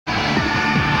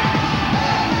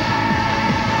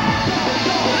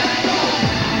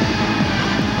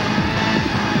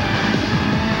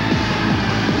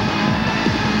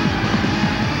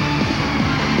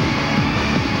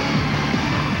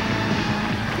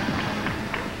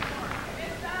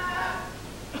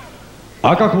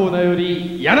赤コーナーよ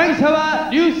り柳沢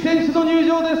隆志選手の入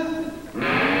場です。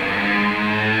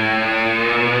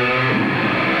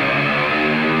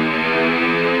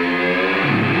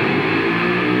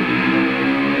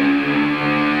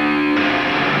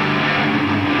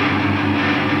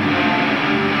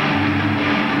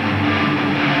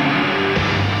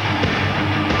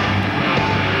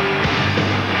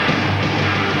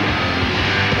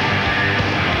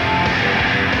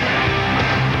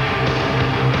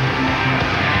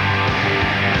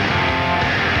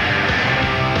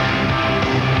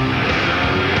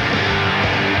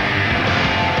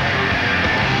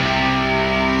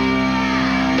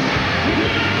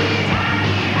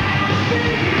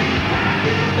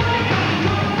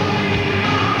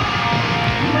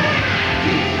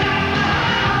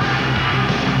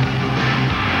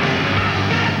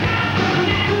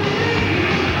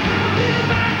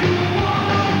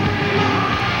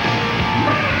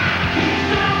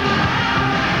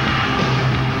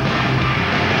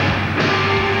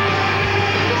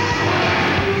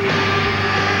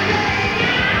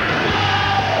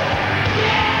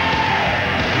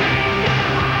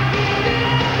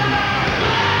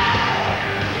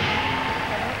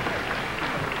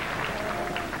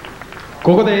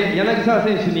ここで柳沢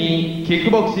選手にキッ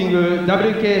クボクシング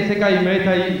WK 世界ムエ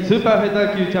タイスーパーフェザ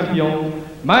ー級チャンピオン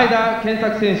前田健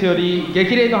作選手より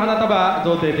激励の花束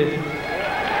贈呈です。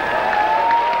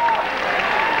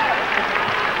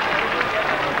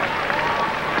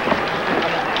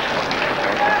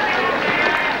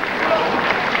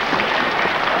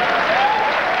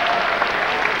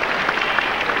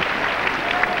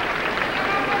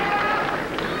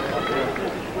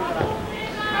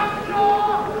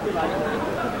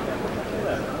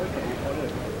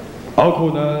青コ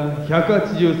ーナー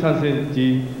183セン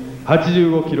チ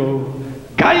85キロ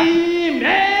ガイメ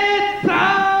ッツァ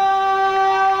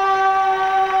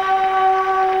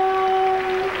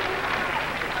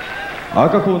ー。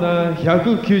赤コーナー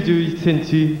191セン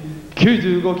チ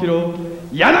95キロ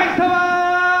柳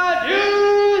沢隆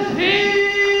志。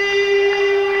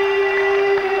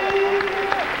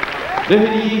レフ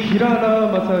ェリー平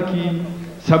原正明、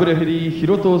サブレフェリー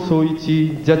広藤総一、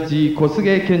ジャッジ小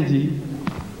菅健二。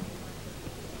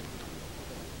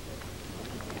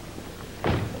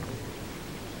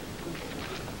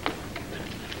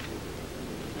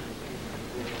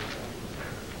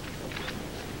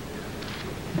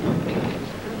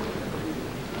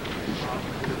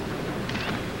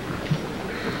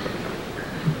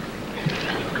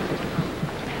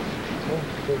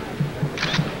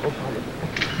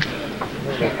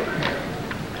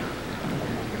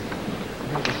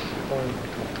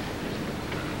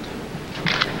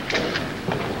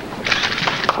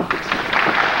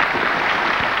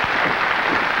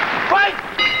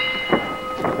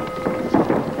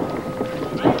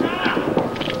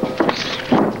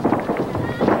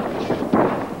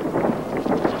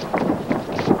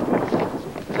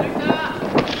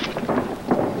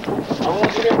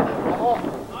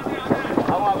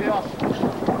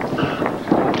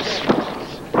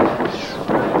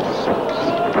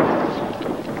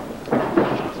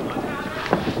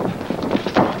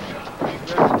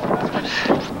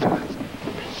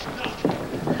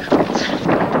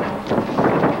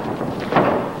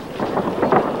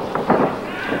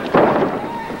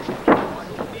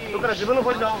自分の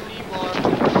ポジション。自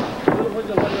分のポジ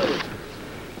ション大丈夫。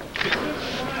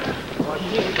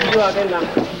肘を開けんな。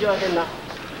肘を開けんな。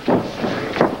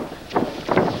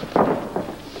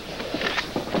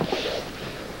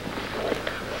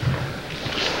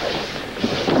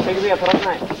手首は取らせ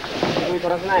ない。手首取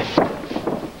らせない。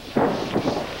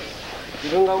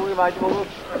自分が動けば相手も動く。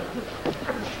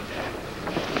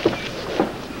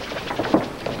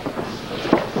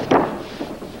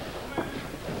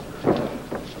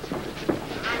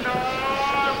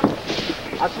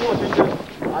足も集中。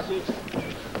足。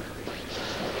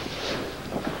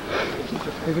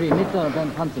手首ネットの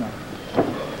パンチな。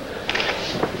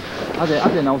後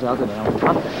で直せ、後で直せ。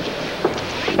待って。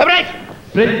ブレイク。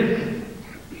ブレイク。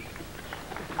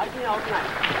相手に合わせない。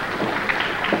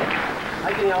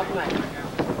相手に合わせない。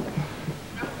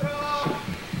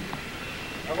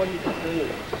顎に普通に。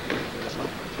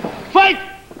ファイト。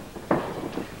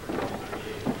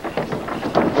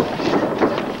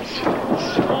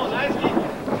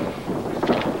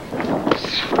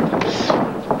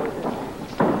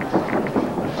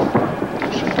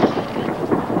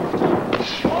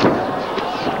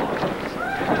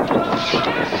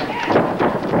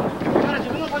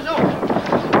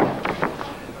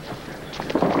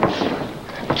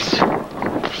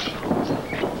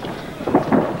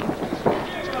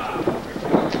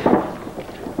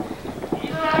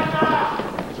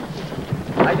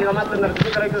手が待ってるなら自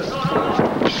分から行く。い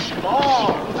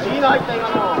いの入った今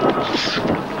の。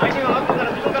相手が待ってるなら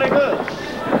自分から行く。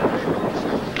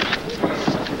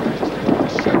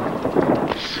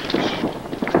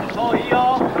そういい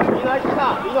よ。いいの入ってきた。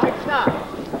いいの入ってきた。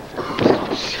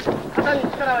肩に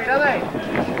力はいらない。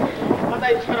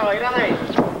肩に力はいらない。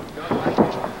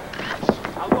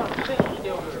顎は常に引い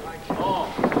ておく。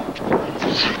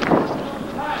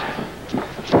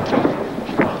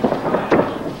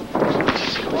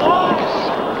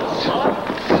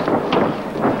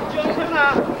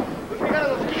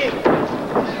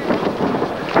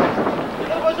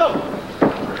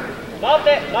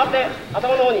回って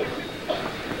頭の方に。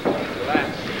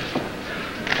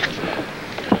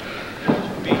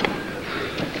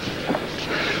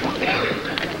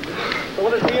そこ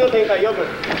で次の展開よく。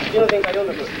次の展開読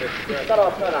んでく。力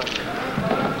は使うな。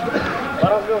バ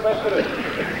ランスで抑えてくる。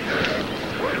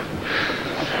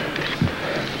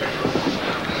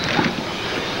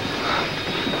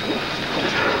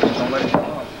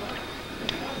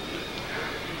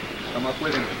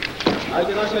相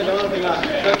手の足が邪魔な点が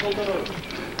コントロール。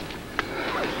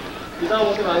膝を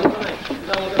持てば上げさない。膝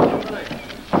を持てば上げさない。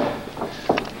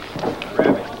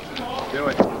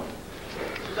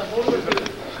膝ボールをしてる。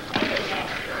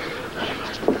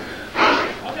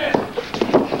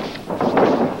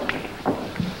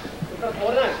そこから倒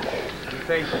れない。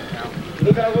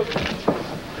右から動く。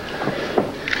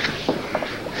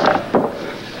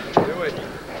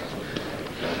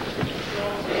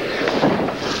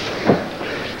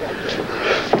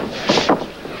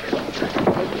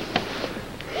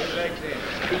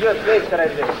肘は常に力入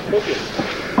れてる。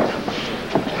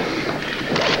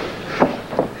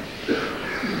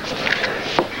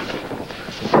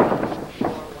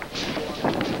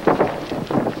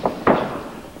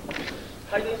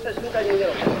回転した瞬間に逃げろ。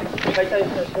回転し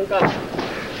た瞬間。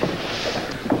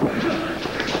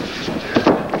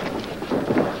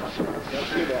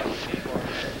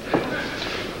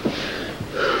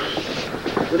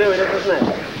腕を入れさせない。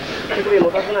手首を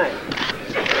持たせない。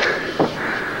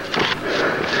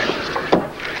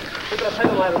サイ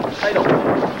ド前のサイド。そこ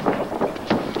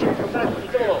からいつ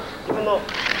もの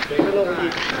自分の動き。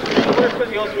そこで少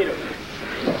し様子見る。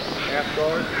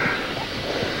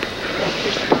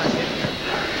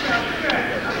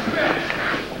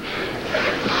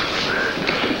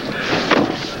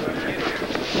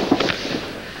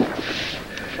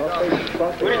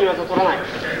無理には取らない。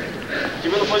自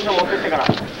分のポジションを持ってってから。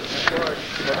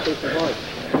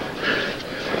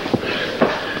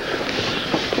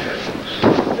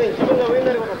自分が上に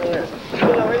なることを考える。自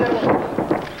分が上になること。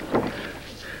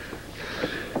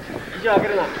肘を開け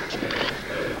るな。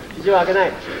肘を開けな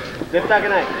い。絶対開け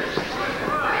ない。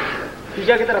肘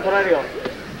開けたら取られるよ。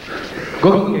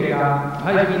5分経過、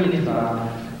5 minutes。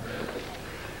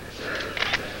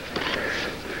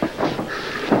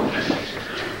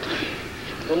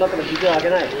どんなっても肘を開け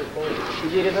ない。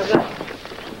肘入れさせない。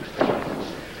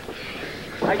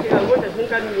相手が動いた瞬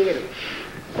間に逃げる。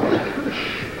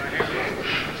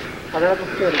必ず突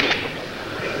きができる。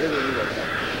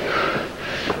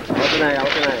慌てない、慌て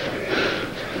ない。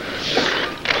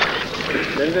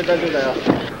全然大丈夫だよ。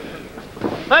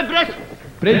はい、プレス。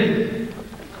プレス。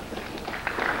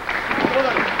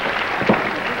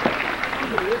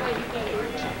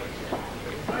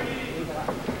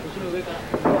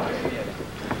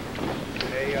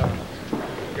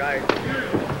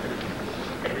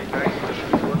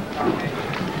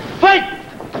ファイト。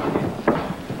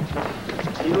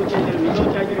水落ち開いてる、水落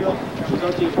ち開いてるよ。水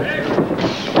落ち。水落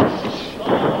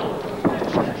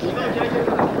ち開いてるか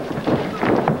ら。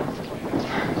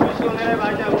中心を狙えば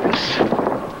相手は動く。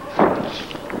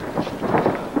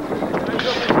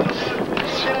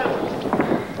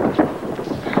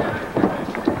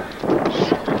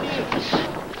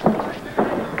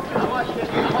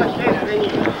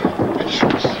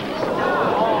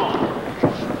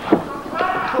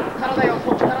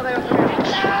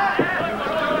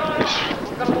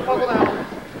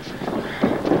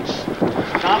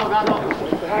ガード。乗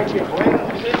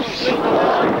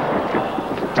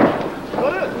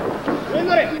る。上に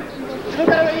乗れ。自分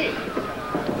からがいい。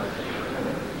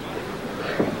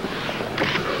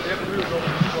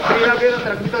首が上だった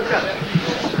ら首とっちゃう。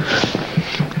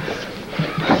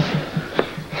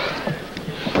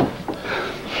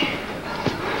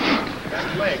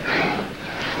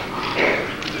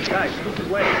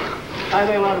サイ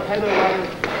ドへ回る、サイドへ回る。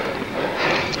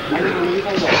相手の右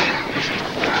サイド。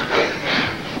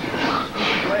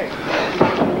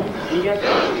右足をす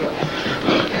るよ。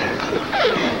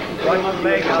One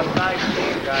leg outside,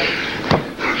 guys.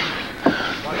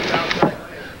 Watch outside.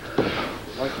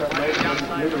 Watch that leg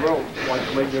outside. near the rope. Watch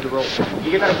the leg near the rope.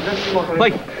 逃げたら全身もそれ。は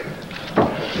い。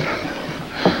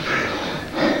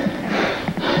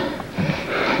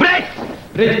ブレイク。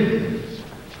レイク。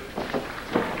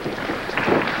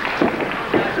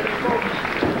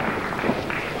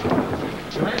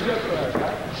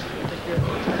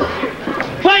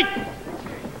ファイト。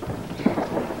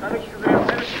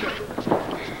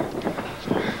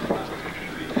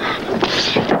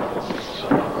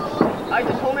相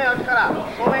手正面開くから、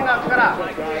正面が開くから。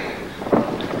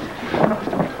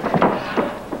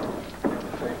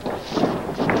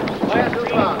前足打つ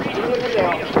な、自分の距離だ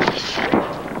よ。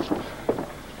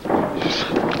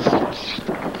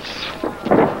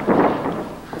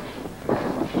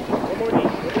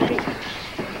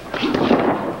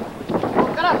こ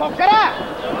っから、こっから。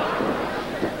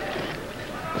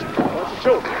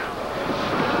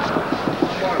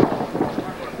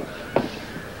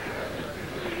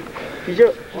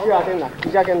肘開けんな、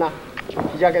肘開けんな、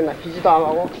肘開けんな、肘と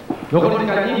顎。残り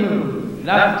時間2分、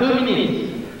ラスト2ミニ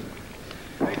ッ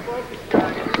ツ。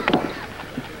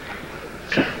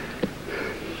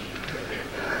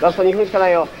ラスト2分しかな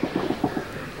いよ。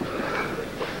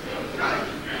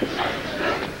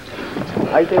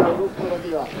相手が動く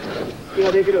時は隙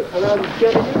ができる、必ず隙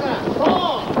ができるから。そう。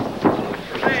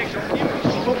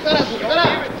そっからそっから。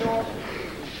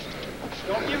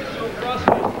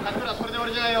それで終わ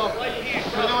りじゃないよ。そ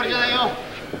れで終わりじゃないよ。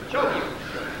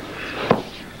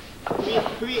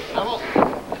首、顎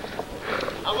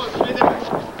締めてる。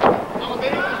顎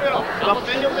全力で締めろ。顎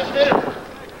全力で締める。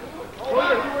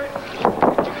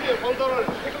手首をコントロール。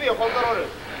手首をコントロール。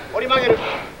折り曲げる。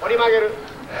折り曲げる。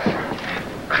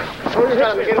そういうか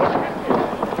ら抜ける。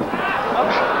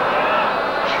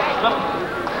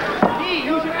いい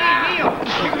よ。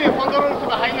手首をコントロールすれ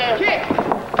ば入んないよ。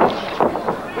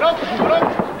ブロック、ブロッ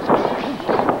ク。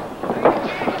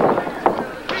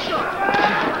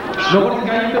残り時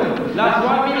間1分、ラスト1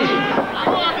ミニッツ。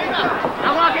顎開けんな。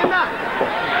顎開けんな。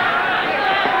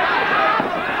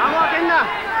顎開けんな。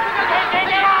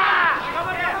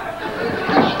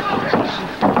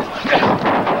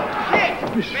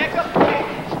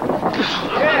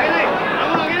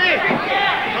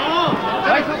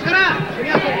そっから。君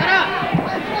はそっから。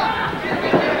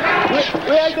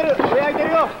上開いてる。上開いてる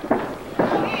よ。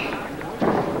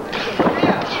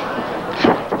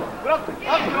ブロック。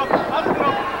まずブロック。まずブロッ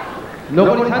ク。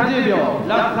残り30秒、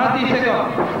ラスト30セコ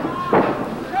ンド。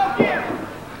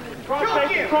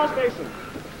Cross facing.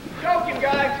 Choke him,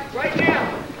 guys, right now.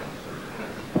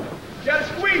 You gotta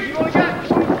squeeze. You only got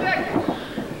 20 seconds.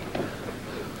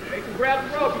 Make him grab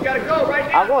the rope. You gotta go right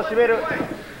now. 顎を締める。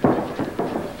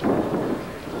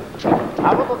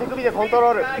顎と手首でコント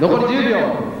ロール。残り10秒。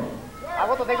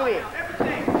顎と手首。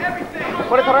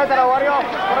これ取られたら終わるよ。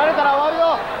取られたら終わる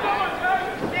よ。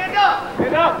Stand up.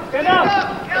 Stand up. Stand up.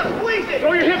 Now squeeze it.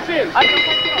 Throw your hips in.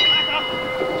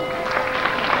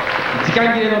 時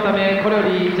間切れのため、これよ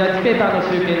りジャッジペーパーの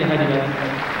集計に入ります。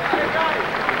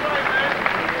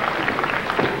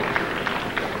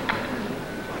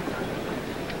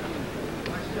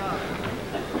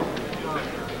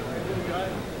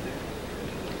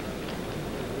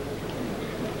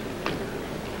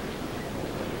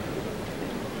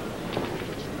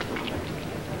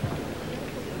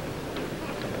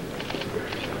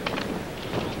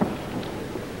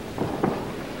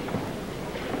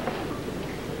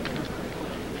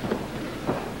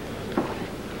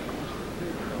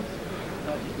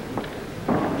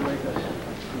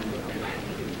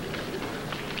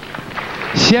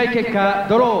試合結果、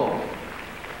ドロ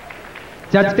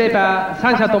ー。ジャッジペーパ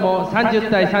ー3社とも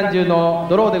30対30の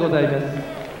ドローでございます。